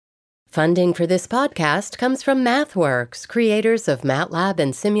Funding for this podcast comes from MathWorks, creators of MATLAB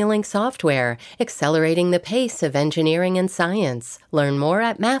and Simulink software, accelerating the pace of engineering and science. Learn more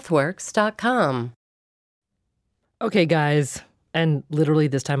at mathworks.com. Okay, guys, and literally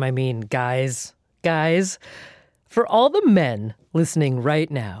this time I mean guys, for all the men listening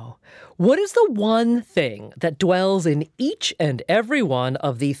right now, what is the one thing that dwells in each and every one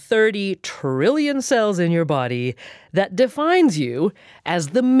of the 30 trillion cells in your body that defines you as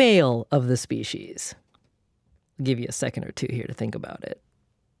the male of the species? I'll give you a second or two here to think about it.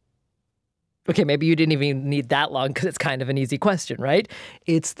 Okay, maybe you didn't even need that long because it's kind of an easy question, right?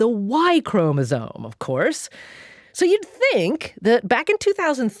 It's the Y chromosome, of course. So you'd think that back in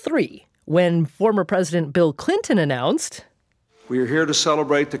 2003, when former President Bill Clinton announced, "We are here to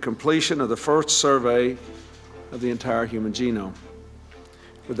celebrate the completion of the first survey of the entire human genome.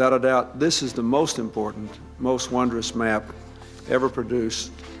 Without a doubt, this is the most important, most wondrous map ever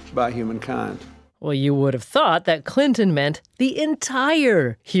produced by humankind." Well, you would have thought that Clinton meant the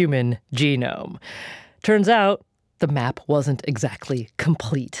entire human genome. Turns out, the map wasn't exactly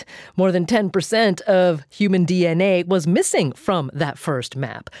complete. More than 10% of human DNA was missing from that first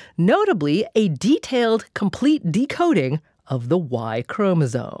map, notably a detailed, complete decoding of the Y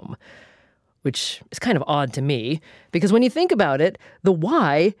chromosome. Which is kind of odd to me, because when you think about it, the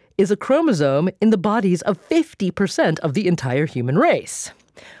Y is a chromosome in the bodies of 50% of the entire human race.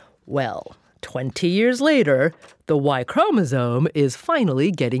 Well, 20 years later, the Y chromosome is finally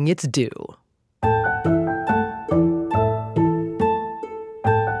getting its due.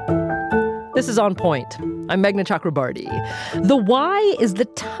 This is On Point. I'm Meghna Chakrabarti. The Y is the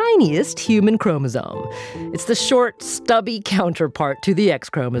tiniest human chromosome. It's the short, stubby counterpart to the X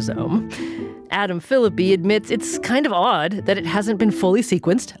chromosome. Adam Philippi admits it's kind of odd that it hasn't been fully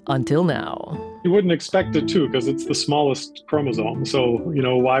sequenced until now. You wouldn't expect it to, because it's the smallest chromosome. So,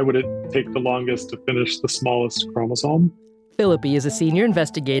 why would it take the longest to finish the smallest chromosome? Philippi is a senior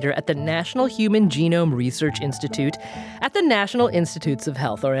investigator at the National Human Genome Research Institute at the National Institutes of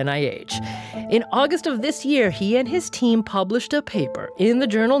Health, or NIH. In August of this year, he and his team published a paper in the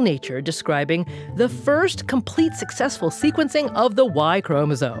journal Nature describing the first complete successful sequencing of the Y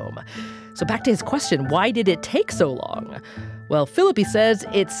chromosome. So back to his question, why did it take so long? Well, Philippi says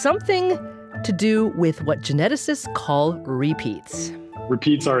it's something to do with what geneticists call repeats.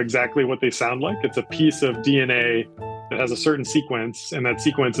 Repeats are exactly what they sound like. It's a piece of DNA that has a certain sequence, and that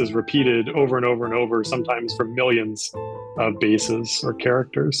sequence is repeated over and over and over, sometimes for millions of bases or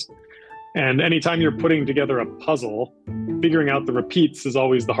characters. And anytime you're putting together a puzzle, figuring out the repeats is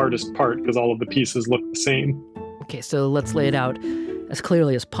always the hardest part because all of the pieces look the same. Okay, so let's lay it out as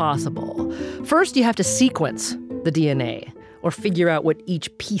clearly as possible. First, you have to sequence the DNA, or figure out what each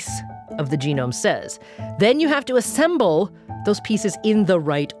piece of the genome says. Then you have to assemble those pieces in the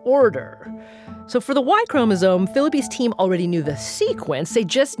right order. So for the Y chromosome, Philippi's team already knew the sequence. They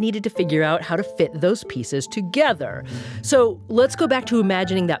just needed to figure out how to fit those pieces together. So let's go back to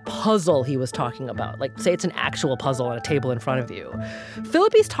imagining that puzzle he was talking about. Like, say it's an actual puzzle on a table in front of you.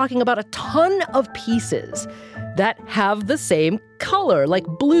 Philippi's talking about a ton of pieces that have the same color, like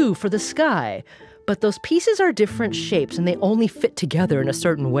blue for the sky. But those pieces are different shapes, and they only fit together in a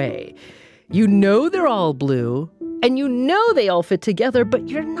certain way. You know they're all blue, and you know they all fit together, but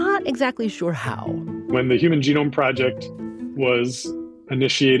you're not exactly sure how. When the Human Genome Project was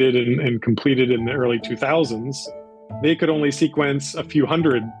initiated and completed in the early 2000s, they could only sequence a few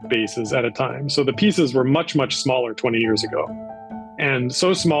hundred bases at a time. So the pieces were much, much smaller 20 years ago, and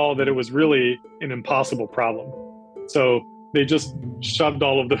so small that it was really an impossible problem. So they just shoved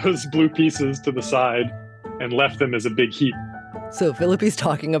all of those blue pieces to the side and left them as a big heap. So Philippi's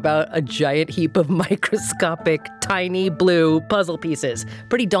talking about a giant heap of microscopic, tiny blue puzzle pieces.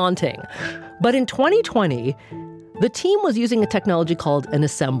 Pretty daunting. But in 2020, the team was using a technology called an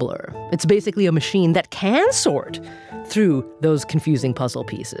assembler. It's basically a machine that can sort through those confusing puzzle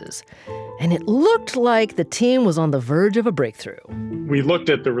pieces. And it looked like the team was on the verge of a breakthrough. We looked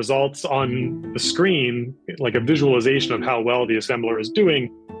at the results on the screen, like a visualization of how well the assembler is doing,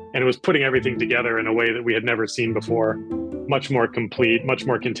 and it was putting everything together in a way that we had never seen before. Much more complete, much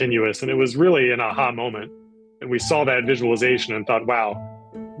more continuous. And it was really an aha moment. And we saw that visualization and thought, wow,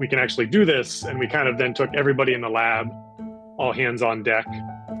 we can actually do this. And we kind of then took everybody in the lab, all hands on deck.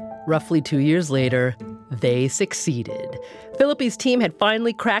 Roughly 2 years later, they succeeded. Philippi's team had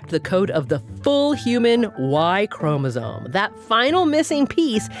finally cracked the code of the full human Y chromosome, that final missing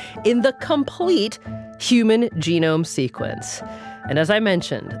piece in the complete human genome sequence. And as I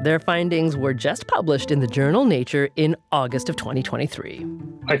mentioned, their findings were just published in the journal Nature in August of 2023.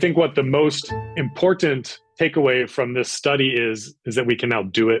 I think what the most important takeaway from this study is that we can now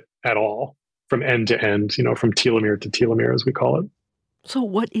do it at all, from end to end, from telomere to telomere, as we call it. So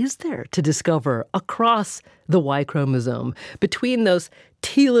what is there to discover across the Y chromosome, between those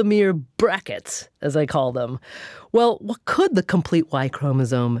telomere brackets, as I call them? Well, what could the complete Y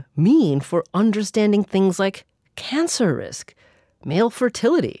chromosome mean for understanding things like cancer risk, male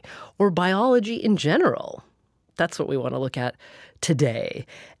fertility, or biology in general? That's what we want to look at today.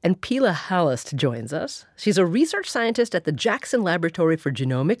 And Pila Hallest joins us. She's a research scientist at the Jackson Laboratory for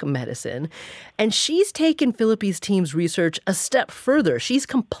Genomic Medicine, and she's taken Philippe's team's research a step further. She's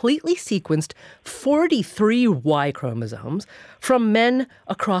completely sequenced 43 Y chromosomes from men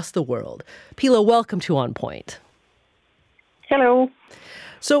across the world. Pila, welcome to On Point. Hello.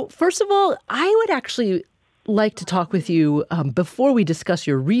 So first of all, I would actually like to talk with you before we discuss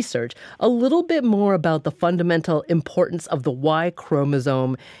your research a little bit more about the fundamental importance of the Y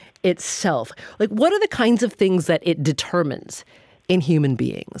chromosome itself. Like, what are the kinds of things that it determines in human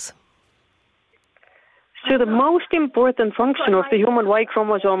beings? So the most important function of the human Y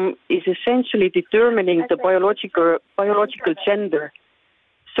chromosome is essentially determining the biological gender.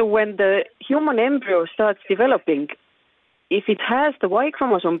 So when the human embryo starts developing, if it has the Y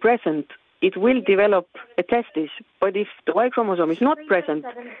chromosome present, it will develop a testis. But if the Y chromosome is not present,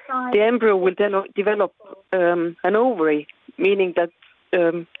 the embryo will develop an ovary, meaning that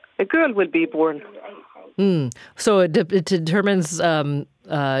a girl will be born. So it determines the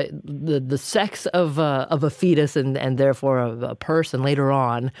sex of a fetus and therefore of a person later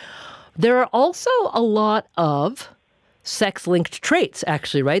on. There are also a lot of sex-linked traits,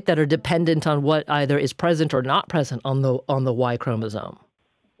 actually, right, that are dependent on what either is present or not present on the Y chromosome.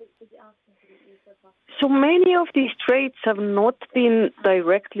 So many of these traits have not been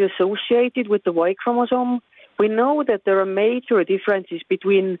directly associated with the Y chromosome. We know that there are major differences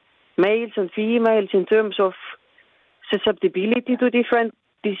between males and females in terms of susceptibility to different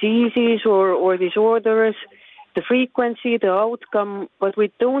diseases or disorders, the frequency, the outcome, but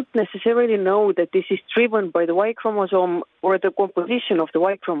we don't necessarily know that this is driven by the Y chromosome or the composition of the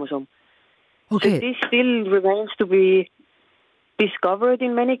Y chromosome. Okay. So this still remains to be discovered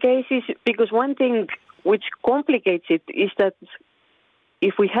in many cases, because one thing which complicates it is that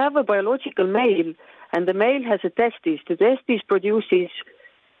if we have a biological male and the male has a testis, the testis produces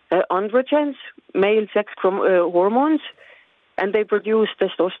androgens, male sex hormones, and they produce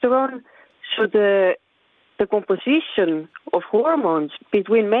testosterone. So the composition of hormones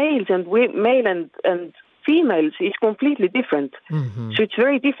between males and females is completely different. Mm-hmm. So it's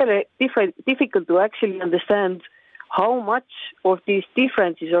very difficult to actually understand how much of these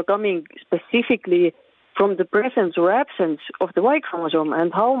differences are coming specifically from the presence or absence of the Y chromosome,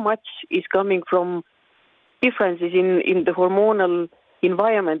 and how much is coming from differences in the hormonal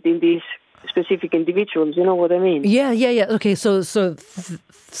environment in these specific individuals. You know what I mean? Yeah. Okay, so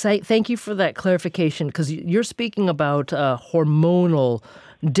thank you for that clarification, because you're speaking about hormonal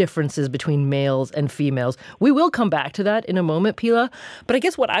differences between males and females. We will come back to that in a moment, Pila. But I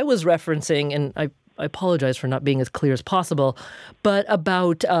guess what I was referencing, and I apologize for not being as clear as possible, but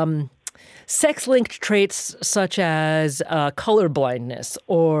about sex-linked traits such as colorblindness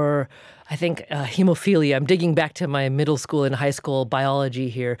or I think hemophilia. I'm digging back to my middle school and high school biology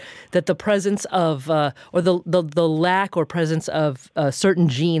here, that the presence of or the lack or presence of certain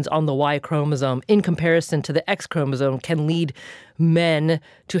genes on the Y chromosome in comparison to the X chromosome can lead men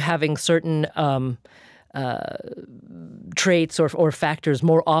to having certain traits or factors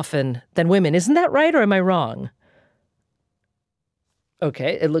more often than women. Isn't that right, or am I wrong?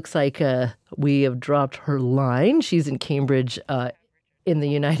 Okay, it looks like we have dropped her line. She's in Cambridge in the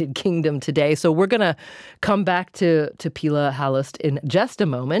United Kingdom today. So we're going to come back to Pila Hallest in just a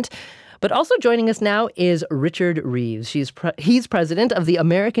moment. But also joining us now is Richard Reeves. He's president of the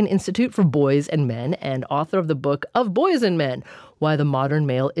American Institute for Boys and Men and author of the book Of Boys and Men, Why the Modern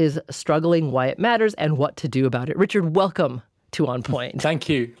Male is Struggling, Why It Matters, and What to Do About It. Richard, welcome to On Point. Thank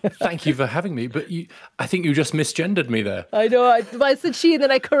you. Thank you for having me. But I think you just misgendered me there. I know. I said she, and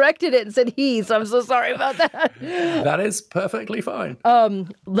then I corrected it and said he, so I'm so sorry about that. That is perfectly fine.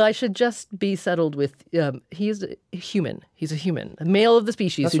 I should just be settled with he's a human. He's a human, a male of the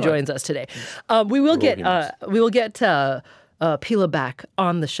species. That's who joins us today. We will get Pila back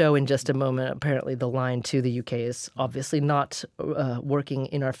on the show in just a moment. Apparently the line to the UK is obviously not working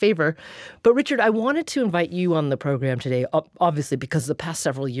in our favor. But Richard, I wanted to invite you on the program today, obviously because the past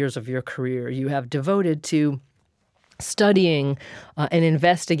several years of your career you have devoted to studying and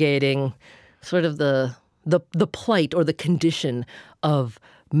investigating sort of the plight or the condition of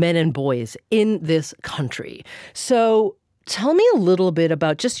men and boys in this country. So tell me a little bit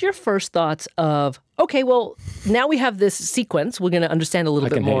about just your first thoughts of, okay, well, now we have this sequence. We're going to understand a little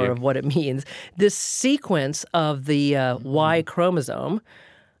bit more of what it means. This sequence of the Y chromosome.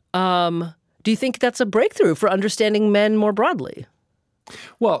 Do you think that's a breakthrough for understanding men more broadly?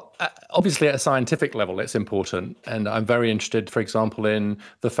 Well, obviously at a scientific level, it's important. And I'm very interested, for example, in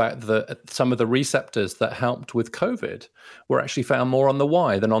the fact that some of the receptors that helped with COVID were actually found more on the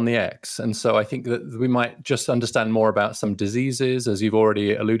Y than on the X. And so I think that we might just understand more about some diseases, as you've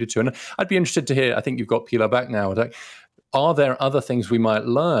already alluded to. And I'd be interested to hear, I think you've got Pilar back now. Are there other things we might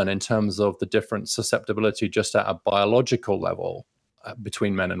learn in terms of the different susceptibility just at a biological level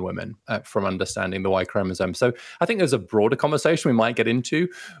between men and women from understanding the Y chromosome? So I think there's a broader conversation we might get into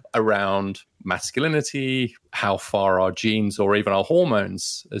around masculinity, how far our genes or even our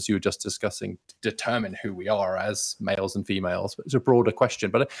hormones, as you were just discussing, determine who we are as males and females. But it's a broader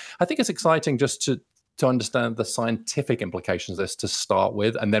question. But I think it's exciting just to understand the scientific implications of this to start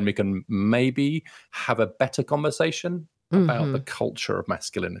with, and then we can maybe have a better conversation about the culture of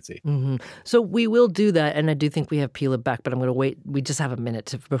masculinity. So we will do that, and I do think we have Pilar back, but I'm going to wait. We just have a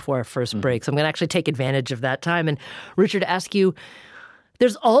minute before our first break, so I'm going to actually take advantage of that time. And Richard, ask you,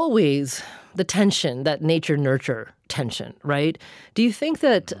 there's always the tension, that nature-nurture tension, right? Do you think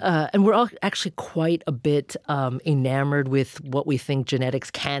that, and we're all actually quite a bit enamored with what we think genetics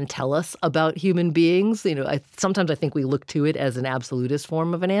can tell us about human beings. Sometimes I think we look to it as an absolutist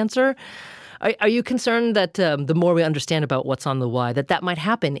form of an answer. Are you concerned that the more we understand about what's on the Y, that might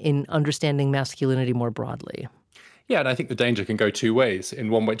happen in understanding masculinity more broadly? Yeah, and I think the danger can go two ways.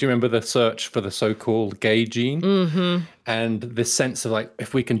 In one way, do you remember the search for the so-called gay gene? And this sense of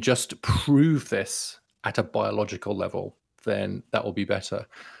if we can just prove this at a biological level, then that will be better.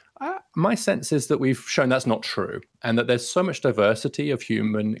 My sense is that we've shown that's not true, and that there's so much diversity of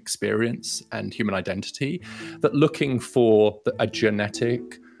human experience and human identity that looking for a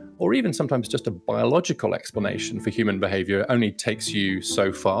genetic or even sometimes just a biological explanation for human behavior only takes you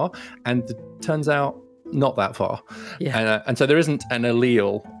so far, and it turns out not that far. Yeah. And so there isn't an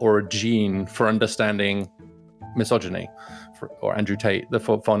allele or a gene for understanding misogyny, or Andrew Tate, the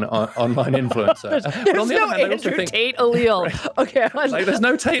fun online influencer. There's no Andrew Tate allele. Right. Okay. There's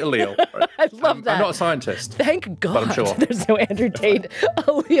no Tate allele. Right? I love that. I'm not a scientist. Thank God but I'm sure. There's no Andrew Tate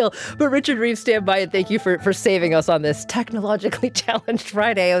allele. But Richard Reeves, stand by, and thank you for saving us on this technologically challenged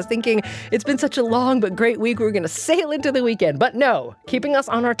Friday. I was thinking it's been such a long but great week. We're going to sail into the weekend. But no, keeping us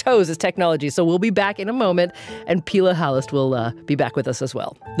on our toes is technology. So we'll be back in a moment, and Pilar Hallest will be back with us as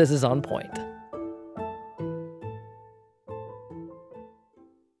well. This is On Point.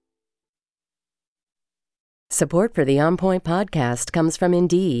 Support for the On Point podcast comes from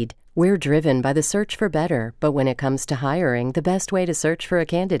Indeed. We're driven by the search for better, but when it comes to hiring, the best way to search for a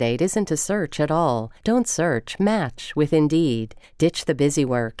candidate isn't to search at all. Don't search, match with Indeed. Ditch the busy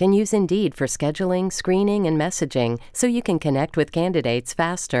work and use Indeed for scheduling, screening, and messaging so you can connect with candidates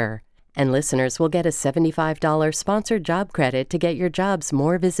faster. And listeners will get a $75 sponsored job credit to get your jobs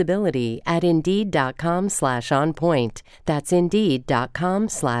more visibility at Indeed.com/onpoint. That's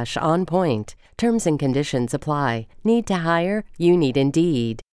Indeed.com/onpoint. Terms and conditions apply. Need to hire? You need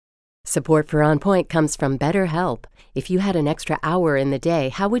Indeed. Support for On Point comes from BetterHelp. If you had an extra hour in the day,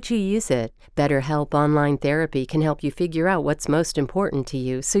 how would you use it? BetterHelp Online Therapy can help you figure out what's most important to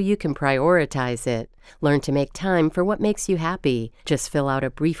you so you can prioritize it. Learn to make time for what makes you happy. Just fill out a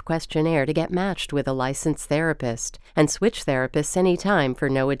brief questionnaire to get matched with a licensed therapist, and switch therapists anytime for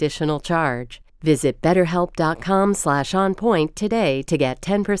no additional charge. Visit BetterHelp.com/onpoint today to get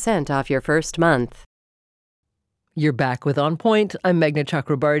 10% off your first month. You're back with On Point. I'm Meghna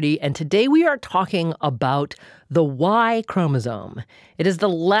Chakrabarti, and today we are talking about the Y chromosome. It is the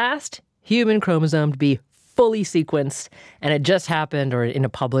last human chromosome to be fully sequenced, and it just happened, or in a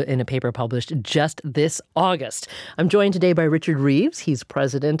paper published just this August. I'm joined today by Richard Reeves. He's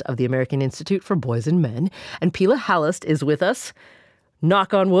president of the American Institute for Boys and Men, and Pilar Hallest is with us.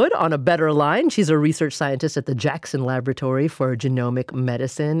 Knock on wood, on a better line. She's a research scientist at the Jackson Laboratory for Genomic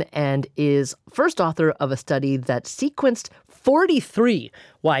Medicine and is first author of a study that sequenced 43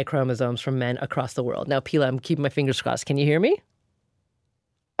 Y chromosomes from men across the world. Now, Pilar, I'm keeping my fingers crossed. Can you hear me?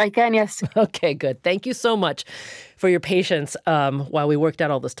 I can, yes. Okay, good. Thank you so much for your patience while we worked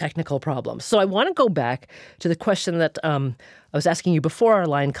out all those technical problems. So I want to go back to the question that I was asking you before our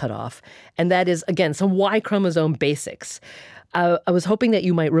line cut off, and that is, again, some Y chromosome basics. I was hoping that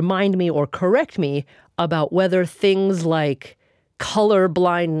you might remind me or correct me about whether things like color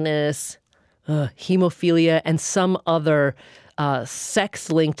blindness, hemophilia, and some other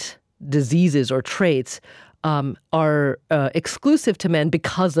sex-linked diseases or traits are exclusive to men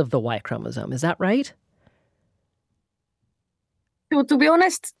because of the Y chromosome. Is that right? So to be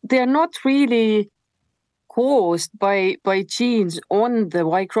honest, they're not really caused by genes on the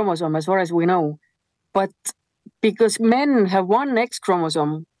Y chromosome, as far as we know. But because men have one X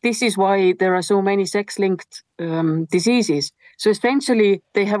chromosome, this is why there are so many sex-linked diseases. So essentially,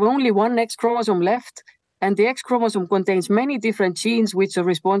 they have only one X chromosome left, and the X chromosome contains many different genes which are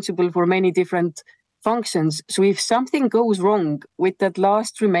responsible for many different functions. So if something goes wrong with that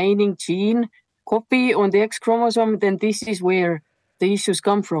last remaining gene copy on the X chromosome, then this is where the issues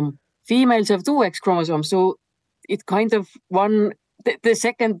come from. Females have two X chromosomes, so it kind of the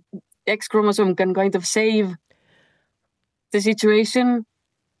second X chromosome can kind of save the situation.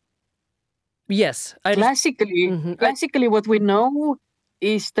 Yes. Classically, what we know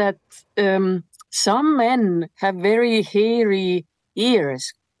is that some men have very hairy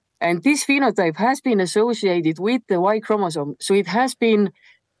ears, and this phenotype has been associated with the Y chromosome. So it has been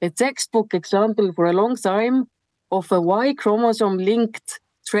a textbook example for a long time of a Y chromosome linked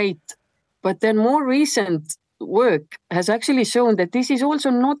trait. But then more recent work has actually shown that this is also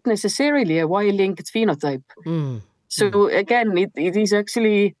not necessarily a Y-linked phenotype. So again, it is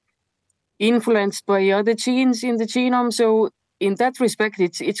actually influenced by other genes in the genome. So in that respect,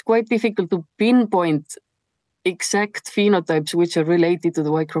 it's quite difficult to pinpoint exact phenotypes which are related to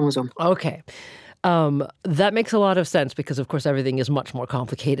the Y chromosome. Okay. That makes a lot of sense because, of course, everything is much more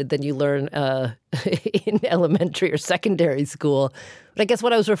complicated than you learn in elementary or secondary school. But I guess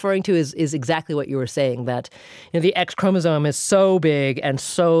what I was referring to is exactly what you were saying, that the X chromosome is so big and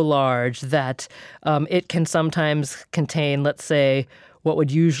so large that it can sometimes contain, let's say, what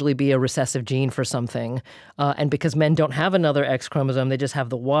would usually be a recessive gene for something. And because men don't have another X chromosome, they just have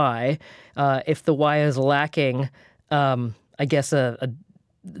the Y. If the Y is lacking, I guess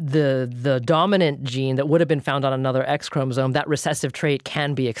the dominant gene that would have been found on another X chromosome, that recessive trait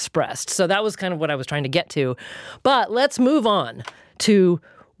can be expressed. So that was kind of what I was trying to get to. But let's move on to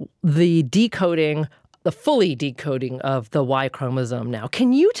the fully decoding of the Y chromosome now.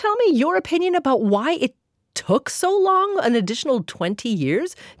 Can you tell me your opinion about why it took so long, an additional 20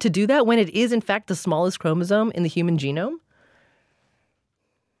 years, to do that when it is, in fact, the smallest chromosome in the human genome?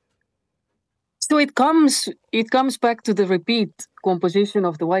 So it comes back to the repeat composition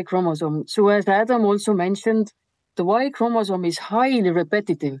of the Y chromosome. So as Adam also mentioned, the Y chromosome is highly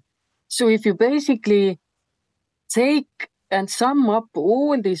repetitive. So if you basically take and sum up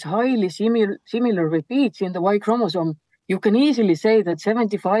all these highly similar repeats in the Y chromosome, you can easily say that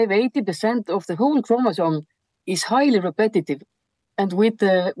 75-80% of the whole chromosome is highly repetitive. And with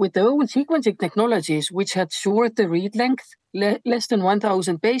the old sequencing technologies, which had shorter read length, less than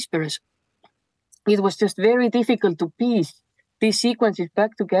 1,000 base pairs, it was just very difficult to piece these sequences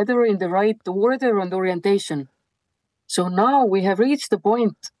back together in the right order and orientation. So now we have reached the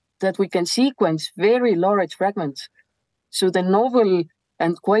point that we can sequence very large fragments. So the novel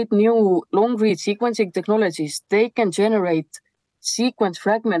and quite new long-read sequencing technologies, they can generate sequence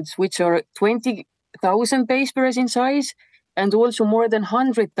fragments which are 20,000 base pairs in size and also more than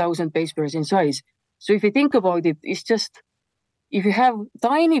 100,000 base pairs in size. So if you think about it, it's just, if you have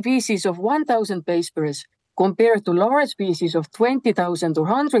tiny pieces of 1,000 base pairs compared to large pieces of 20,000 or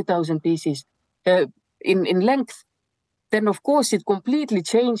 100,000 pieces in length, then of course it completely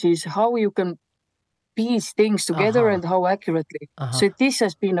changes how you can piece things together and how accurately. So this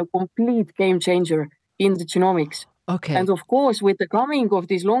has been a complete game changer in the genomics. Okay. And of course, with the coming of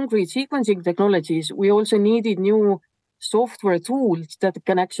these long-read sequencing technologies, we also needed new software tools that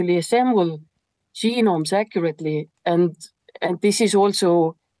can actually assemble genomes accurately. And this is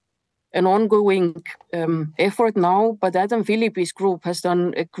also an ongoing effort now, but Adam Philippi's group has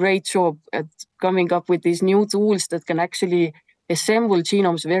done a great job at coming up with these new tools that can actually assemble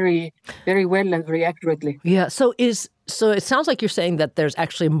genomes very, very well and very accurately. Yeah. So it sounds like you're saying that there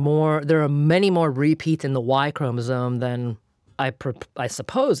are many more repeats in the Y chromosome than I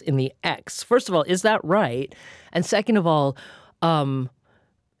suppose in the X. First of all, is that right? And second of all,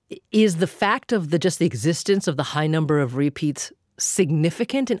 is the fact of just the existence of the high number of repeats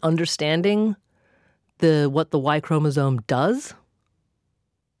significant in understanding what the Y chromosome does?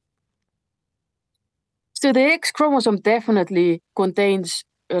 So the X chromosome definitely contains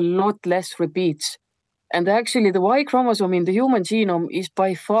a lot less repeats. And actually the Y chromosome in the human genome is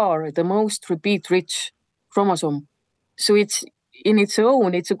by far the most repeat-rich chromosome. So it's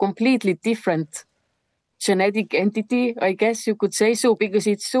a completely different genetic entity, I guess you could say so, because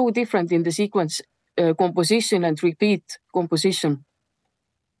it's so different in the sequence composition and repeat composition.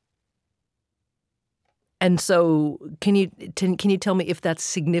 And so can you tell me if that's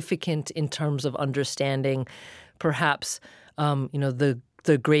significant in terms of understanding perhaps the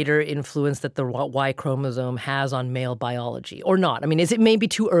the greater influence that the Y chromosome has on male biology, or not? I mean, is it maybe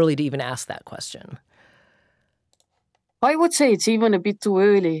too early to even ask that question? I would say it's even a bit too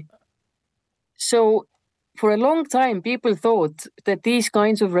early. So for a long time, people thought that these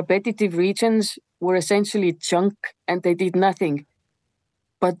kinds of repetitive regions were essentially junk and they did nothing.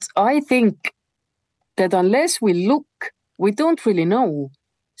 But I think that unless we look, we don't really know.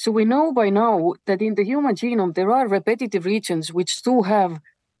 So we know by now that in the human genome, there are repetitive regions which do have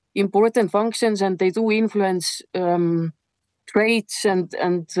important functions and they do influence traits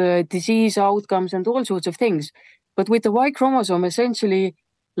and disease outcomes and all sorts of things. But with the Y chromosome, essentially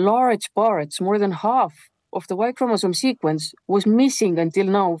large parts, more than half of the Y chromosome sequence was missing until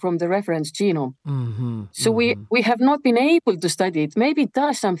now from the reference genome. So we have not been able to study it. Maybe it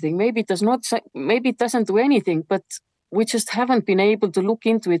does something, maybe it does not, maybe it doesn't do anything, but we just haven't been able to look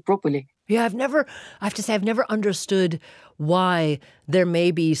into it properly. Yeah, I have to say, I've never understood why there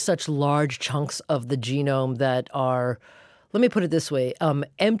may be such large chunks of the genome that are, let me put it this way,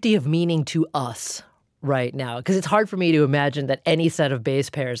 empty of meaning to us right now. Because it's hard for me to imagine that any set of base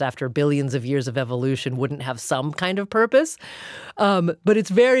pairs after billions of years of evolution wouldn't have some kind of purpose. But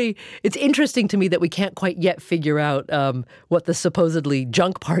it's interesting to me that we can't quite yet figure out what the supposedly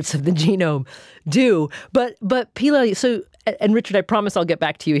junk parts of the genome do. But Pila, and Richard, I promise I'll get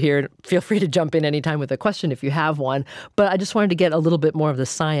back to you here. Feel free to jump in anytime with a question if you have one. But I just wanted to get a little bit more of the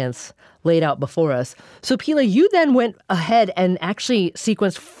science laid out before us. So Pila, you then went ahead and actually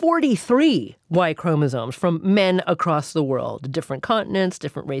sequenced 43 Y chromosomes from men across the world, different continents,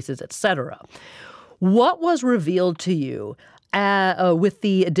 different races, etc. What was revealed to you with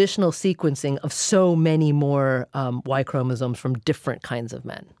the additional sequencing of so many more Y chromosomes from different kinds of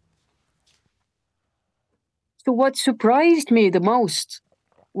men? So what surprised me the most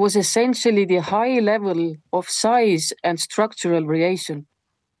was essentially the high level of size and structural variation.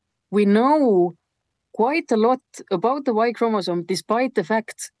 We know quite a lot about the Y chromosome despite the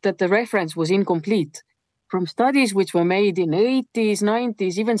fact that the reference was incomplete from studies which were made in 80s,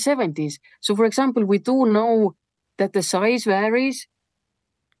 90s, even 70s. So for example, we do know that the size varies,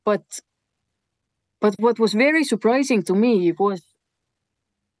 but what was very surprising to me was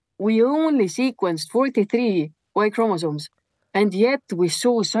we only sequenced 43 Y chromosomes, and yet we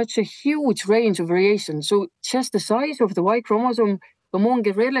saw such a huge range of variation. So just the size of the Y chromosome among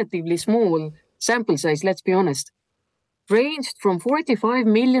a relatively small sample size, let's be honest, ranged from 45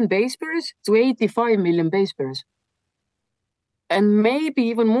 million base pairs to 85 million base pairs. And maybe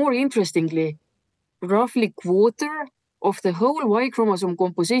even more interestingly, roughly quarter of the whole Y chromosome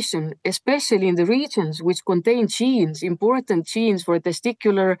composition, especially in the regions which contain genes, important genes for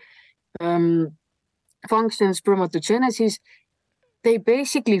testicular functions, spermatogenesis, they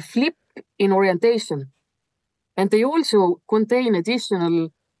basically flip in orientation. And they also contain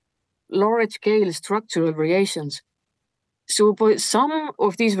additional large-scale structural variations. So some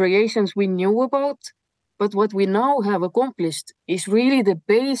of these variations we knew about, but what we now have accomplished is really the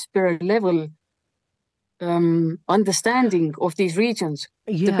base pair level understanding of these regions,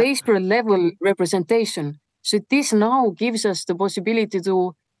 the base pair level representation. So this now gives us the possibility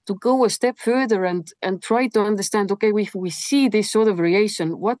to go a step further and try to understand, okay, if we see this sort of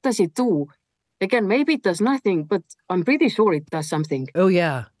variation, what does it do? Again, maybe it does nothing, but I'm pretty sure it does something. Oh,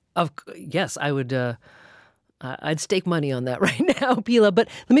 yeah. Yes, I would. I'd stake money on that right now, Pila. But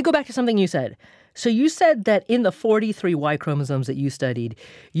let me go back to something you said. So you said that in the 43 Y chromosomes that you studied,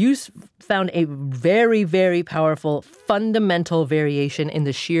 you found a very, very powerful fundamental variation in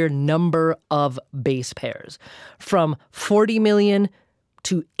the sheer number of base pairs, from 40 million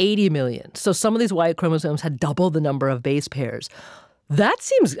to 80 million. So some of these Y chromosomes had double the number of base pairs. That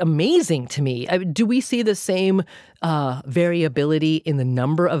seems amazing to me. Do we see the same variability in the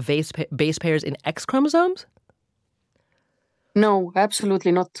number of base pairs in X chromosomes? No,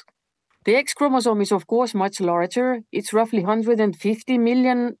 absolutely not. The X chromosome is, of course, much larger. It's roughly 150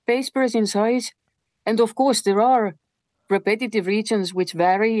 million base pairs in size. And of course, there are repetitive regions which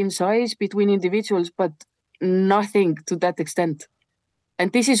vary in size between individuals, but nothing to that extent.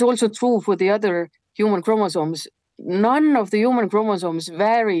 And this is also true for the other human chromosomes. None of the human chromosomes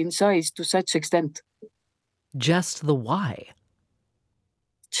vary in size to such extent. Just the Y.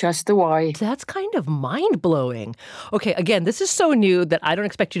 Just the Y. That's kind of mind-blowing. Okay, again, this is so new that I don't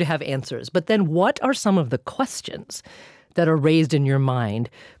expect you to have answers. But then what are some of the questions that are raised in your mind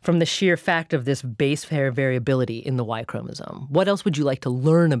from the sheer fact of this base pair variability in the Y chromosome? What else would you like to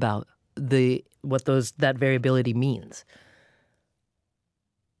learn about that variability means?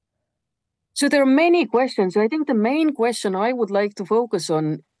 So there are many questions. I think the main question I would like to focus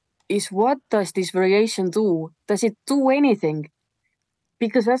on is, what does this variation do? Does it do anything?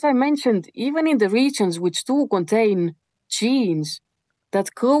 Because as I mentioned, even in the regions which do contain genes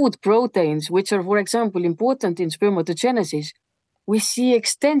that code proteins, which are, for example, important in spermatogenesis, we see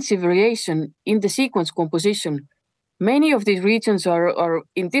extensive variation in the sequence composition. Many of these regions are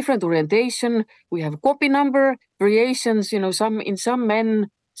in different orientation. We have copy number variations. In some men,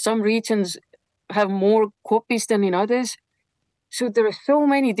 some regions have more copies than in others. So there are so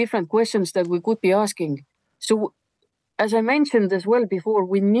many different questions that we could be asking. So as I mentioned as well before,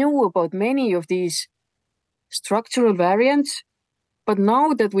 we knew about many of these structural variants, but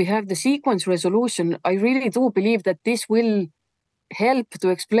now that we have the sequence resolution, I really do believe that this will help to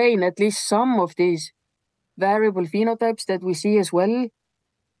explain at least some of these variable phenotypes that we see as well.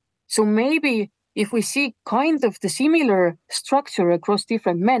 So maybe if we see kind of the similar structure across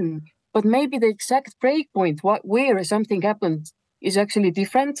different men, but maybe the exact breakpoint where something happened is actually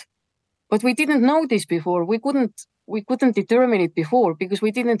different, but we didn't know this before. We couldn't determine it before because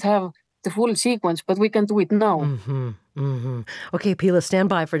we didn't have the full sequence, but we can do it now. Mm-hmm, mm-hmm. Okay, Pilar, stand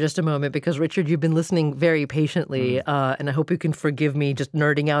by for just a moment because, Richard, you've been listening very patiently, and I hope you can forgive me just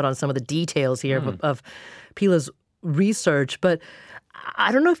nerding out on some of the details here of Pilar's research. But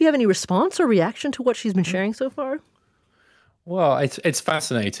I don't know if you have any response or reaction to what she's been sharing so far. Well, it's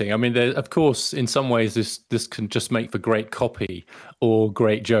fascinating. I mean, of course, in some ways, this can just make for great copy or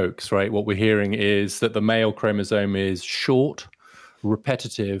great jokes, right? What we're hearing is that the male chromosome is short,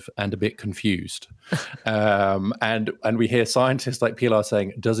 repetitive, and a bit confused. And we hear scientists like Pilar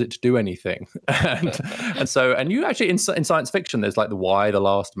saying, does it do anything? and you actually, in science fiction, there's like the Y, the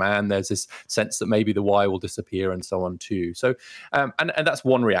last man, there's this sense that maybe the Y will disappear and so on too. So, and that's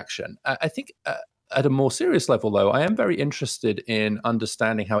one reaction. I think at a more serious level, though, I am very interested in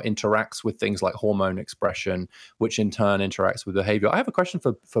understanding how it interacts with things like hormone expression, which in turn interacts with behavior. I have a question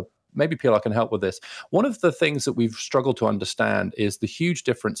for maybe Pilar can help with this. One of the things that we've struggled to understand is the huge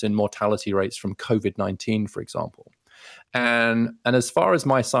difference in mortality rates from COVID-19, for example. And as far as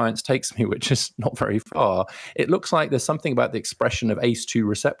my science takes me, which is not very far, it looks like there's something about the expression of ACE2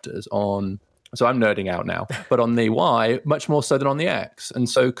 receptors on, so I'm nerding out now, but on the Y, much more so than on the X. And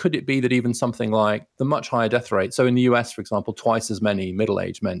so could it be that even something like the much higher death rate, so in the US, for example, twice as many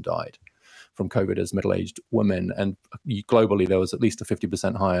middle-aged men died from COVID as middle-aged women, and globally there was at least a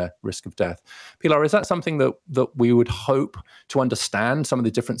 50% higher risk of death. Pilar, is that something that we would hope to understand some of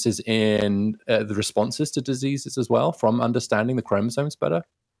the differences in the responses to diseases as well from understanding the chromosomes better?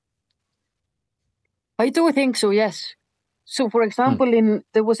 I do think so, yes. So, for example,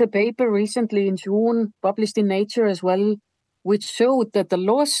 there was a paper recently in June published in Nature as well, which showed that the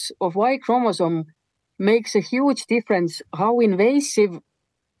loss of Y chromosome makes a huge difference how invasive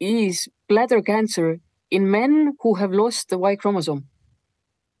is bladder cancer in men who have lost the Y chromosome.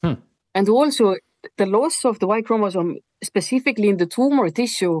 And also the loss of the Y chromosome, specifically in the tumor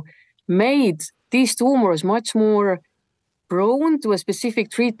tissue, made these tumors much more prone to a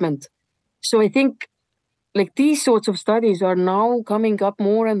specific treatment. So I think like these sorts of studies are now coming up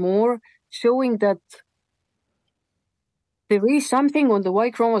more and more, showing that there is something on the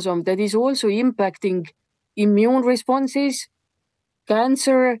Y chromosome that is also impacting immune responses,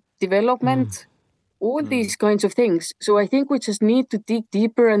 cancer development, all these kinds of things. So I think we just need to dig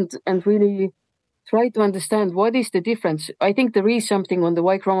deeper and really try to understand what is the difference. I think there is something on the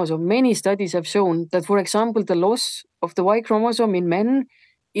Y chromosome. Many studies have shown that, for example, the loss of the Y chromosome in men,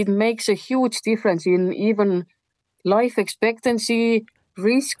 it makes a huge difference in even life expectancy,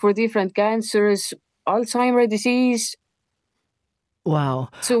 risk for different cancers, Alzheimer's disease. Wow.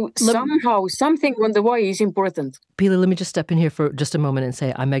 So somehow something on the Y is important. Pilar, let me just step in here for just a moment and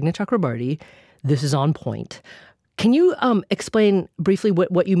say, I'm Meghna Chakrabarti. This is On Point. Can you explain briefly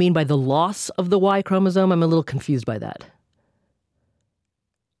what you mean by the loss of the Y chromosome? I'm a little confused by that.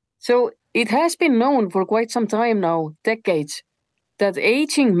 So it has been known for quite some time now, decades, that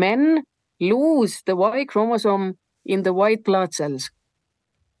aging men lose the Y chromosome in the white blood cells.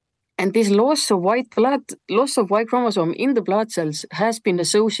 And this loss of Y chromosome in the blood cells has been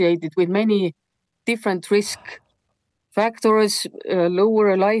associated with many different risk factors,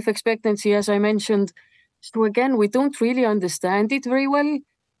 lower life expectancy, as I mentioned. So again, we don't really understand it very well,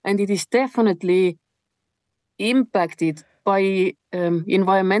 and it is definitely impacted by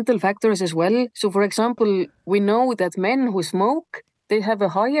environmental factors as well. So for example, we know that men who smoke, they have a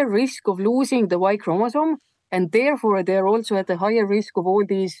higher risk of losing the Y chromosome, and therefore they're also at a higher risk of all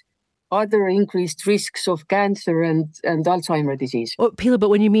these other increased risks of cancer and Alzheimer's disease. Oh, Pilar, but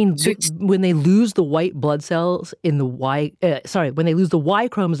when you mean when they lose the white blood cells in the when they lose the Y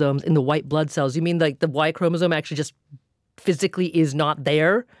chromosomes in the white blood cells, you mean like the Y chromosome actually just physically is not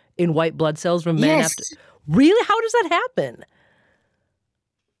there in white blood cells from men? Yes. Really? How does that happen?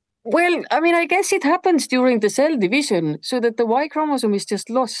 Well, I mean, I guess it happens during the cell division, so that the Y chromosome is just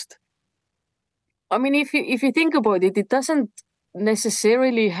lost. I mean, if you think about it, it doesn't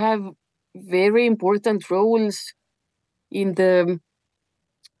necessarily have very important roles in the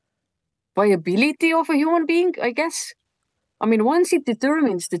viability of a human being, I guess. I mean, once it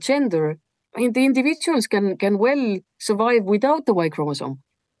determines the gender, I mean, the individuals can well survive without the Y chromosome.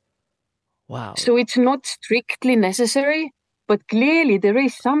 Wow. So it's not strictly necessary, but clearly there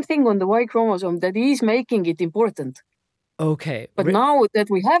is something on the Y chromosome that is making it important. Okay. But now that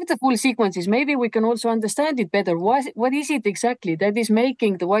we have the full sequences, maybe we can also understand it better. What is it exactly that is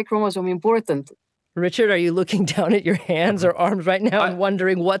making the Y chromosome important? Richard, are you looking down at your hands or arms right now and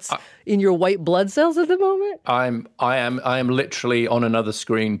wondering what's in your white blood cells at the moment? I am literally on another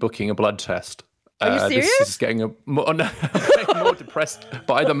screen booking a blood test. Are you serious? This is getting more depressed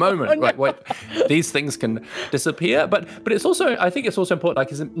by the moment. Oh, no. Wait, these things can disappear, but it's also, I think it's also important.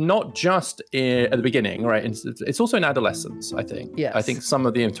 Like, it's not just at the beginning, right? It's also in adolescence. I think. Yes. I think some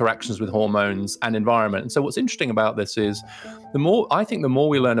of the interactions with hormones and environment. And so, what's interesting about this is, the more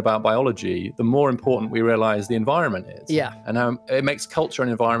we learn about biology, the more important we realize the environment is. Yeah. And how it makes culture and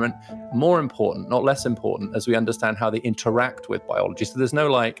environment more important, not less important, as we understand how they interact with biology. So there's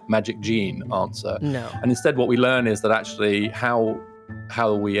no like magic gene answer. No. And instead what we learn is that actually how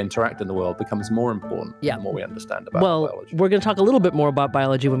we interact in the world becomes more important the more we understand about biology. We're going to talk a little bit more about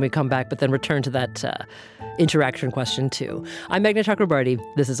biology when we come back, but then return to that interaction question too. I'm Meghna Chakrabarti.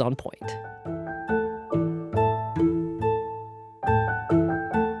 This is On Point.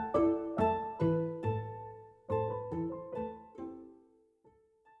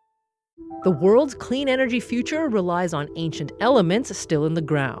 The world's clean energy future relies on ancient elements still in the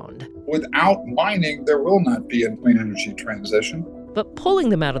ground. Without mining, there will not be a clean energy transition. But pulling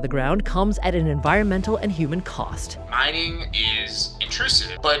them out of the ground comes at an environmental and human cost. Mining is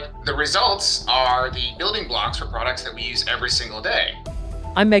intrusive, but the results are the building blocks for products that we use every single day.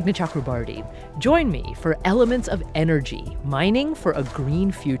 I'm Meghna Chakrabarti. Join me for Elements of Energy, Mining for a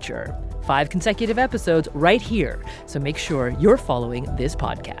Green Future. 5 consecutive episodes right here, so make sure you're following this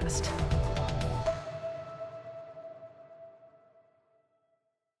podcast.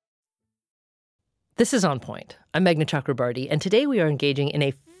 This is On Point. I'm Meghna Chakrabarti, and today we are engaging in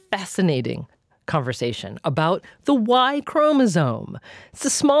a fascinating conversation about the Y chromosome. It's the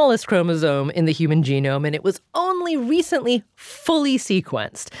smallest chromosome in the human genome, and it was only recently fully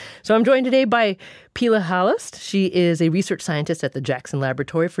sequenced. So I'm joined today by Pila Halast. She is a research scientist at the Jackson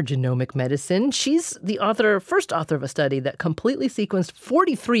Laboratory for Genomic Medicine. She's the first author of a study that completely sequenced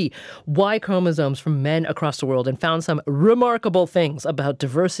 43 Y chromosomes from men across the world and found some remarkable things about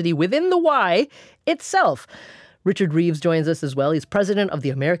diversity within the Y itself. Richard Reeves joins us as well. He's president of the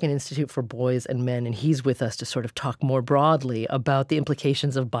American Institute for Boys and Men, and he's with us to sort of talk more broadly about the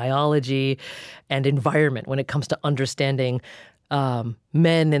implications of biology and environment when it comes to understanding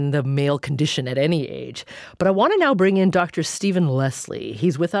men and the male condition at any age. But I want to now bring in Dr. Stephen Leslie.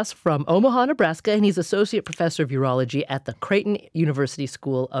 He's with us from Omaha, Nebraska, and he's associate professor of urology at the Creighton University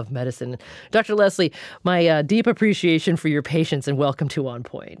School of Medicine. Dr. Leslie, my deep appreciation for your patience and welcome to On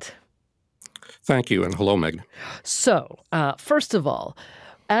Point. Thank you, and hello, Meghna. So, first of all,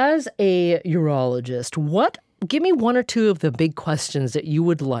 as a urologist, give me one or two of the big questions that you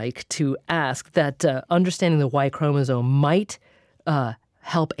would like to ask that understanding the Y chromosome might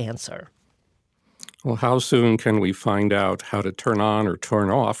help answer. Well, how soon can we find out how to turn on or turn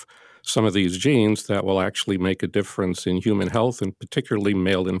off some of these genes that will actually make a difference in human health and particularly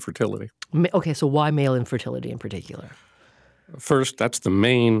male infertility? Okay, so why male infertility in particular? First, that's the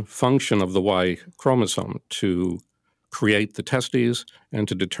main function of the Y chromosome, to create the testes and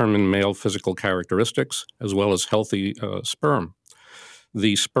to determine male physical characteristics as well as healthy sperm.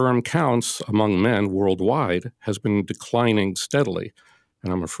 The sperm counts among men worldwide has been declining steadily,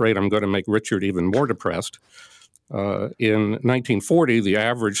 and I'm afraid I'm going to make Richard even more depressed. In 1940, the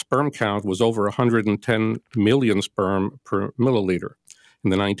average sperm count was over 110 million sperm per milliliter. In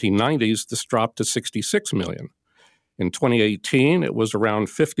the 1990s, this dropped to 66 million. In 2018, it was around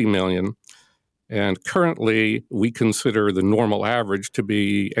 50 million, and currently we consider the normal average to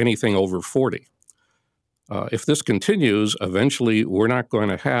be anything over 40. If this continues, eventually we're not going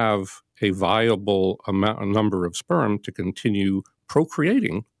to have a viable number of sperm to continue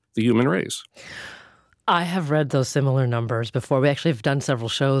procreating the human race. I have read those similar numbers before. We actually have done several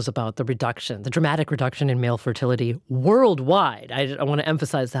shows about the dramatic reduction in male fertility worldwide. I want to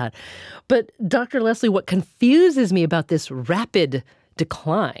emphasize that. But Dr. Leslie, what confuses me about this rapid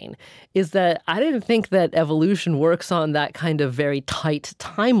decline is that I didn't think that evolution works on that kind of very tight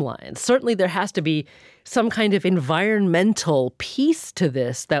timeline. Certainly there has to be some kind of environmental piece to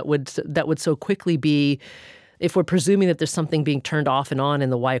this that would so quickly be, if we're presuming that there's something being turned off and on in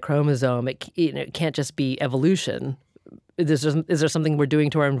the Y chromosome, it can't just be evolution. Is there something we're doing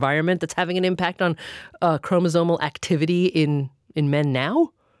to our environment that's having an impact on chromosomal activity in men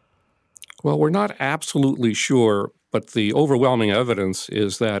now? Well, we're not absolutely sure, but the overwhelming evidence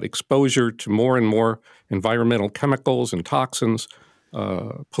is that exposure to more and more environmental chemicals and toxins,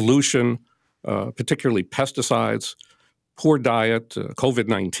 pollution, particularly pesticides, poor diet,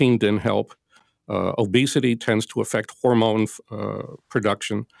 COVID-19 didn't help. Obesity tends to affect hormone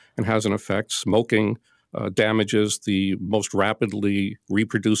production and has an effect. Smoking damages the most rapidly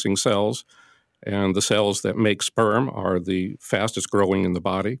reproducing cells, and the cells that make sperm are the fastest growing in the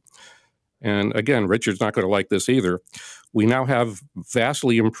body. And again, Richard's not going to like this either. We now have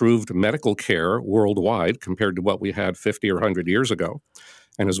vastly improved medical care worldwide compared to what we had 50 or 100 years ago.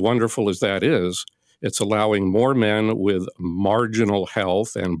 And as wonderful as that is, it's allowing more men with marginal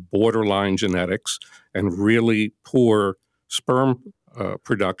health and borderline genetics and really poor sperm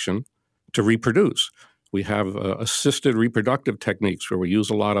production to reproduce. We have assisted reproductive techniques where we use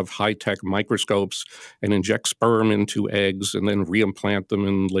a lot of high-tech microscopes and inject sperm into eggs and then reimplant them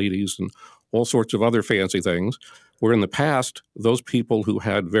in ladies and all sorts of other fancy things, where in the past, those people who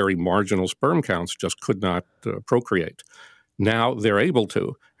had very marginal sperm counts just could not procreate. Now they're able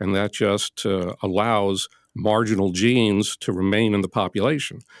to, and that just allows marginal genes to remain in the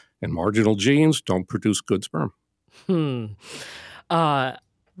population. And marginal genes don't produce good sperm. I'm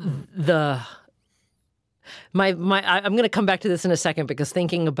going to come back to this in a second, because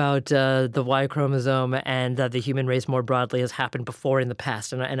thinking about the Y chromosome and the human race more broadly has happened before in the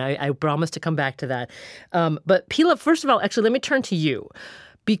past, and I promise to come back to that. But Pila, first of all, actually, let me turn to you,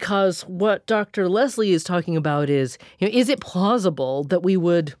 because what Dr. Leslie is talking about is it plausible that we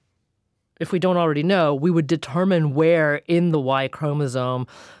would, if we don't already know, we would determine where in the Y chromosome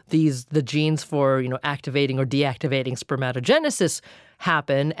the genes for activating or deactivating spermatogenesis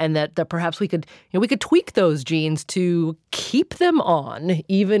happen, and that perhaps we could tweak those genes to keep them on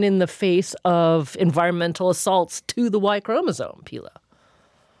even in the face of environmental assaults to the Y chromosome, Pila?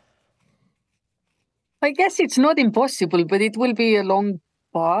 I guess it's not impossible, but it will be a long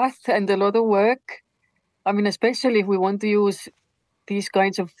path and a lot of work. I mean, especially if we want to use these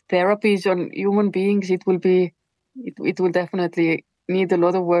kinds of therapies on human beings, it will definitely need a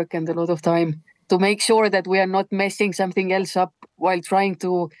lot of work and a lot of time to make sure that we are not messing something else up while trying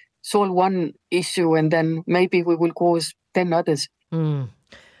to solve one issue, and then maybe we will cause 10 others.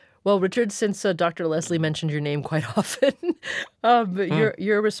 Well, Richard, since Dr. Leslie mentioned your name quite often,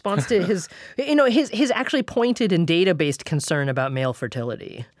 your response to his actually pointed and data-based concern about male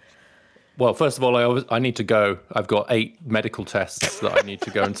fertility. Well, first of all, I need to go. I've got 8 medical tests that I need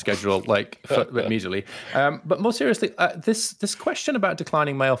to go and schedule immediately. But more seriously, this question about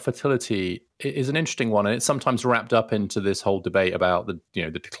declining male fertility is an interesting one, and it's sometimes wrapped up into this whole debate about the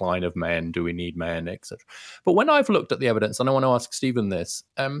decline of men. Do we need men, etc. But when I've looked at the evidence, and I want to ask Stephen this,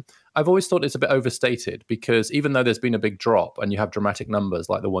 I've always thought it's a bit overstated, because even though there's been a big drop and you have dramatic numbers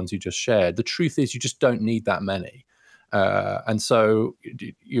like the ones you just shared, the truth is you just don't need that many. And so,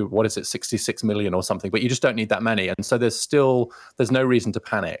 what is it, 66 million or something, but you just don't need that many. And so there's no reason to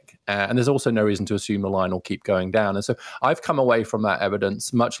panic. And there's also no reason to assume the line will keep going down. And so I've come away from that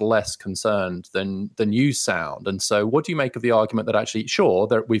evidence much less concerned than you sound. And so what do you make of the argument that actually, sure,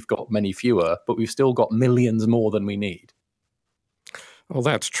 we've got many fewer, but we've still got millions more than we need? Well,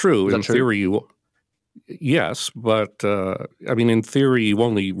 that's true. In theory, yes, but in theory, you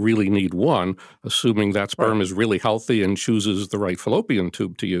only really need one, assuming that sperm is really healthy and chooses the right fallopian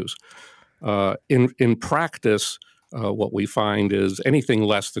tube to use. In practice, what we find is anything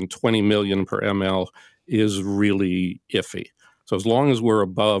less than 20 million per ml is really iffy. So as long as we're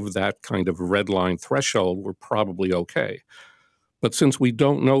above that kind of red line threshold, we're probably okay. But since we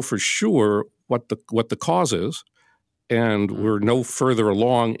don't know for sure what the cause is, and we're no further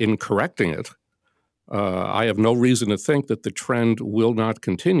along in correcting it, I have no reason to think that the trend will not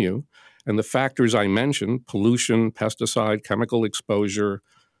continue. And the factors I mentioned, pollution, pesticide, chemical exposure,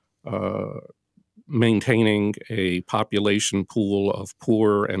 maintaining a population pool of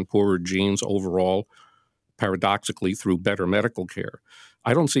poorer and poorer genes overall, paradoxically through better medical care,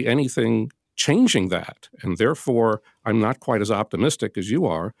 I don't see anything changing that. And therefore, I'm not quite as optimistic as you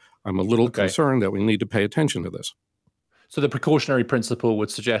are. I'm a little concerned that we need to pay attention to this. So the precautionary principle would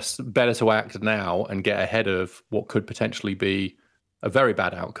suggest better to act now and get ahead of what could potentially be a very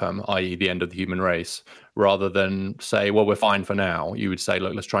bad outcome, i.e. the end of the human race, rather than say, well, we're fine for now. You would say,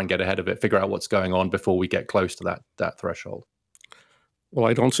 look, let's try and get ahead of it, figure out what's going on before we get close to that threshold. Well,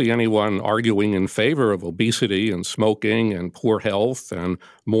 I don't see anyone arguing in favor of obesity and smoking and poor health and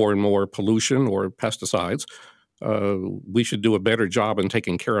more pollution or pesticides. We should do a better job in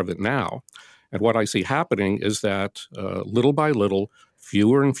taking care of it now. And what I see happening is that little by little,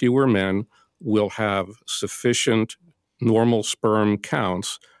 fewer and fewer men will have sufficient normal sperm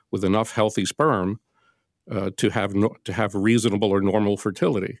counts with enough healthy sperm to have reasonable or normal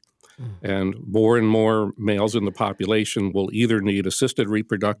fertility. And more males in the population will either need assisted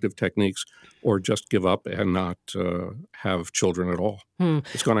reproductive techniques or just give up and not have children at all.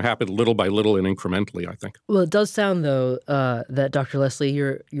 It's going to happen little by little and incrementally, I think. Well, it does sound, though, that Dr. Leslie,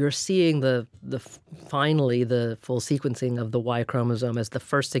 you're seeing finally the full sequencing of the Y chromosome as the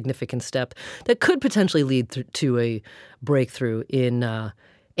first significant step that could potentially lead to a breakthrough in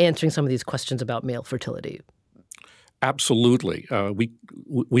answering some of these questions about male fertility. Absolutely.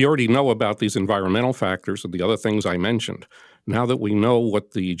 We already know about these environmental factors and the other things I mentioned. Now that we know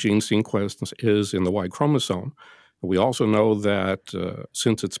what the gene sequence is in the Y chromosome, we also know that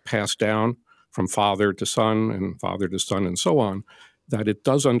since it's passed down from father to son and so on, that it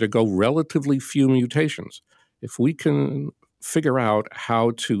does undergo relatively few mutations. If we can figure out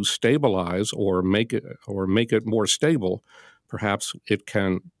how to stabilize or make it more stable, perhaps it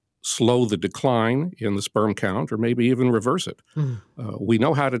can slow the decline in the sperm count or maybe even reverse it. We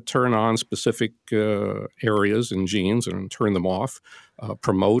know how to turn on specific areas in genes and turn them off,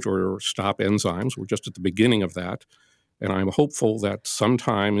 promote or stop enzymes. We're just at the beginning of that. And I'm hopeful that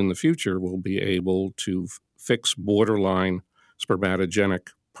sometime in the future we'll be able to fix borderline spermatogenic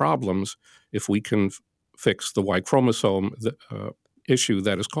problems if we can fix the Y chromosome issue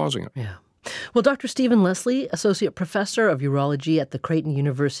that is causing it. Yeah. Well, Dr. Stephen Leslie, Associate Professor of Urology at the Creighton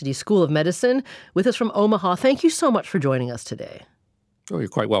University School of Medicine, with us from Omaha, thank you so much for joining us today. Oh, you're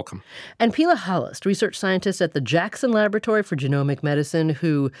quite welcome. And Pila Hallest, research scientist at the Jackson Laboratory for Genomic Medicine,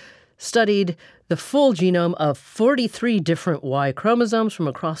 who studied the full genome of 43 different Y chromosomes from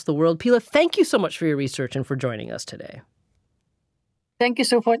across the world. Pila, thank you so much for your research and for joining us today. Thank you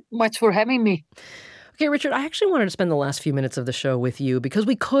so much for having me. Okay, Richard, I actually wanted to spend the last few minutes of the show with you because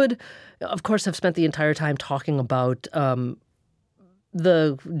we could, of course, have spent the entire time talking about the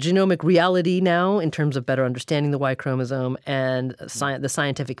genomic reality now in terms of better understanding the Y chromosome and the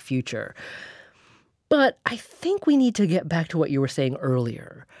scientific future. But I think we need to get back to what you were saying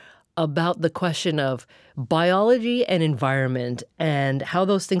earlier about the question of biology and environment and how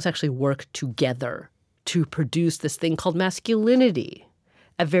those things actually work together to produce this thing called masculinity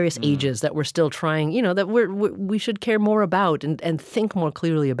at various ages that we're still trying, that we should care more about and think more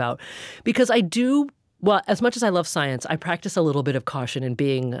clearly about. Because as much as I love science, I practice a little bit of caution in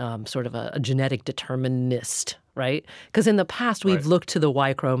being sort of a genetic determinist, right? Because in the past, we've looked to the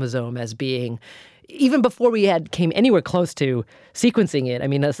Y chromosome as being, even before we came anywhere close to sequencing it. I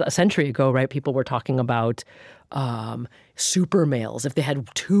mean, a century ago, right, people were talking about super males, if they had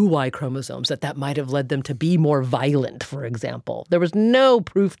 2 Y chromosomes, that might have led them to be more violent, for example. There was no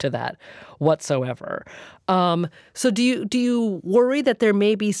proof to that whatsoever. So do you worry that there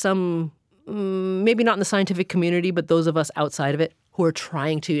may be some, maybe not in the scientific community, but those of us outside of it who are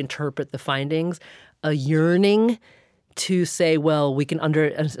trying to interpret the findings, a yearning to say, well, we can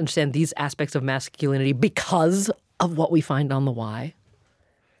understand these aspects of masculinity because of what we find on the Y?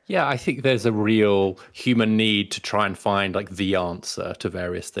 Yeah, I think there's a real human need to try and find the answer to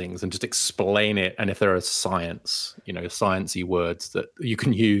various things and just explain it. And if there are sciencey words that you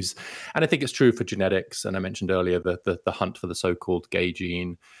can use. And I think it's true for genetics. And I mentioned earlier the hunt for the so-called gay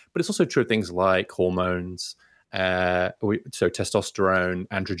gene, but it's also true of things like hormones. So testosterone,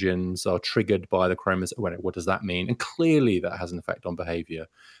 androgens are triggered by the chromosome. What does that mean? And clearly that has an effect on behavior.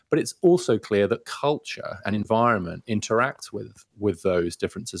 But it's also clear that culture and environment interact with those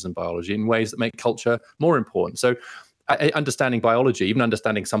differences in biology in ways that make culture more important. So understanding biology, even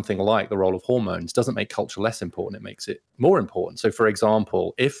understanding something like the role of hormones, doesn't make culture less important. It makes it more important. So, for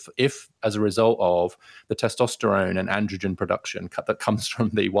example, if as a result of the testosterone and androgen production that comes from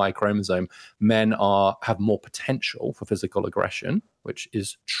the Y chromosome, men have more potential for physical aggression, which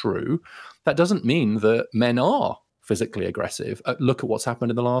is true, that doesn't mean that men are physically aggressive. Look at what's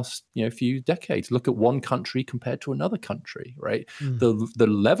happened in the last few decades. Look at one country compared to another country, right? The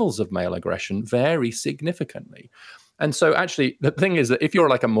levels of male aggression vary significantly. And so actually, the thing is that if you're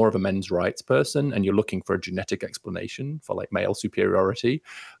a more of a men's rights person and you're looking for a genetic explanation for male superiority,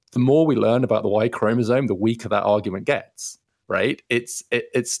 the more we learn about the Y chromosome, the weaker that argument gets, right? It's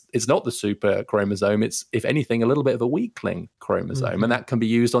not the super chromosome. It's, if anything, a little bit of a weakling chromosome. And that can be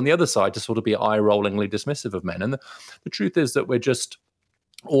used on the other side to sort of be eye-rollingly dismissive of men. And the truth is that we're just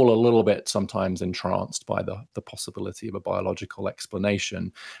all a little bit sometimes entranced by the possibility of a biological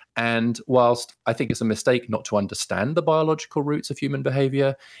explanation. And whilst I think it's a mistake not to understand the biological roots of human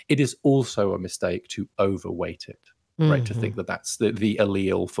behavior, it is also a mistake to overweight it, right? To think that that's the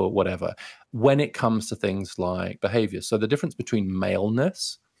allele for whatever, when it comes to things like behavior. So the difference between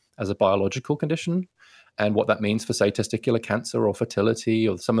maleness as a biological condition and what that means for, say, testicular cancer or fertility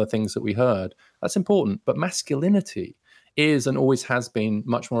or some of the things that we heard, that's important. But masculinity is and always has been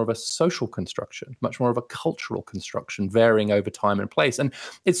much more of a social construction, much more of a cultural construction, varying over time and place. And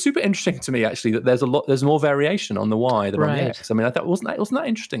it's super interesting to me, actually, that there's more variation on the Y than on the X. I mean, I thought wasn't that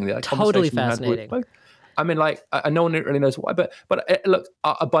interesting? That totally fascinating. I mean, like, no one really knows why, but look,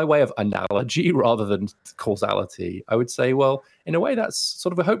 by way of analogy rather than causality, I would say, well, in a way, that's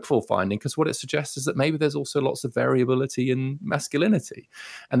sort of a hopeful finding, because what it suggests is that maybe there's also lots of variability in masculinity,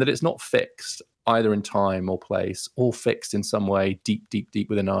 and that it's not fixed either in time or place, or fixed in some way deep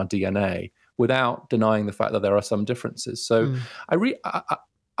within our DNA, without denying the fact that there are some differences. So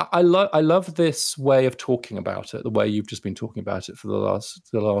I love this way of talking about it, the way you've just been talking about it for the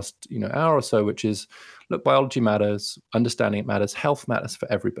last hour or so, which is, look, biology matters, understanding it matters, health matters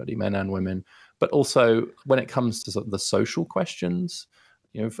for everybody, men and women. But also when it comes to sort of the social questions,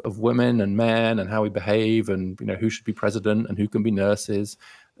 of women and men and how we behave, and who should be president and who can be nurses,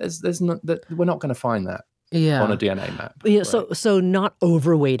 we're not going to find that on a DNA map. Yeah. Right? So not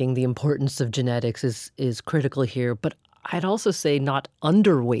overweighting the importance of genetics is critical here, but I'd also say not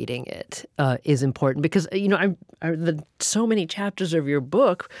underweighting it is important, because so many chapters of your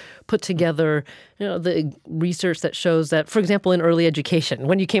book put together the research that shows that, for example, in early education,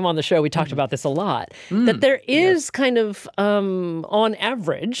 when you came on the show, we talked about this a lot, that there is kind of on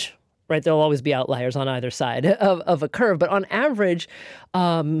average, right? There'll always be outliers on either side of a curve, but on average,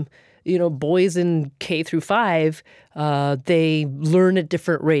 boys in K through 5, they learn at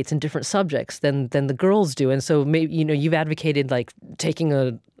different rates in different subjects than the girls do. And so maybe, you've advocated like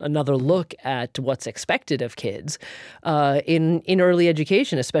taking another look at what's expected of kids in early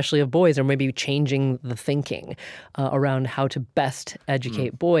education, especially of boys, or maybe changing the thinking around how to best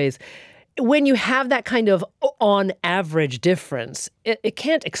educate boys. When you have that kind of on average difference, it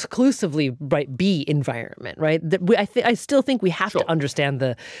can't exclusively be environment, right? I still think we have to understand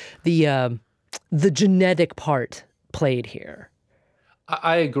the genetic part played here.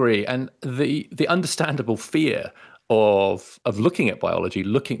 I agree, and the understandable fear of looking at biology,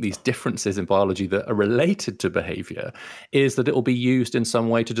 looking at these differences in biology that are related to behavior, is that it will be used in some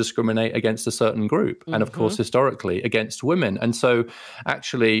way to discriminate against a certain group, and of course historically against women. And so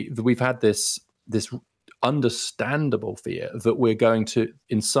actually we've had this understandable fear that we're going to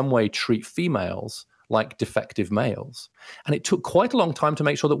in some way treat females like defective males. And it took quite a long time to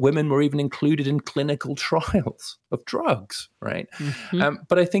make sure that women were even included in clinical trials of drugs, right?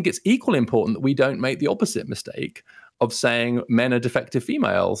 But I think it's equally important that we don't make the opposite mistake of saying men are defective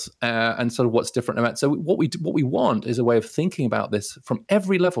females and sort of what's different about it. So what we want is a way of thinking about this from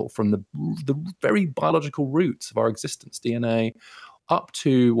every level, from the very biological roots of our existence, DNA, up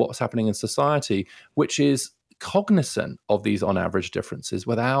to what's happening in society, which is cognizant of these on average differences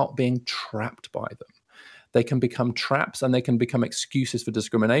without being trapped by them. They can become traps and they can become excuses for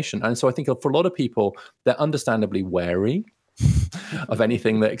discrimination. And so I think for a lot of people, they're understandably wary of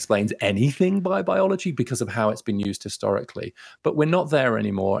anything that explains anything by biology because of how it's been used historically. But we're not there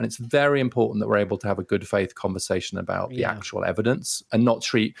anymore. And it's very important that we're able to have a good faith conversation about the actual evidence, and not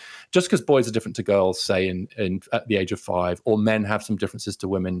treat, just because boys are different to girls, say at the age of 5, or men have some differences to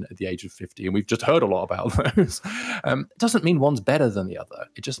women at the age of 50. And we've just heard a lot about those. It doesn't mean one's better than the other.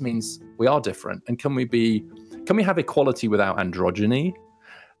 It just means we are different. And can we have equality without androgyny?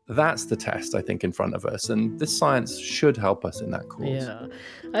 That's the test, I think, in front of us. And this science should help us in that cause. Yeah.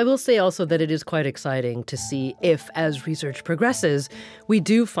 I will say also that it is quite exciting to see if, as research progresses, we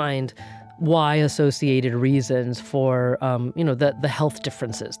do find Y-associated reasons for, the health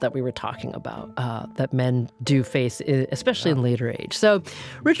differences that we were talking about that men do face, especially in later age. So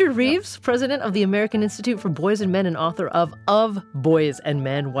Richard Reeves, president of the American Institute for Boys and Men and author of Boys and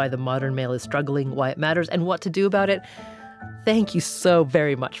Men, Why the Modern Male is Struggling, Why It Matters, and What to Do About It. Thank you so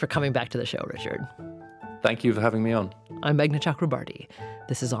very much for coming back to the show, Richard. Thank you for having me on. I'm Meghna Chakrabarti.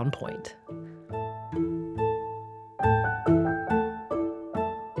 This is On Point.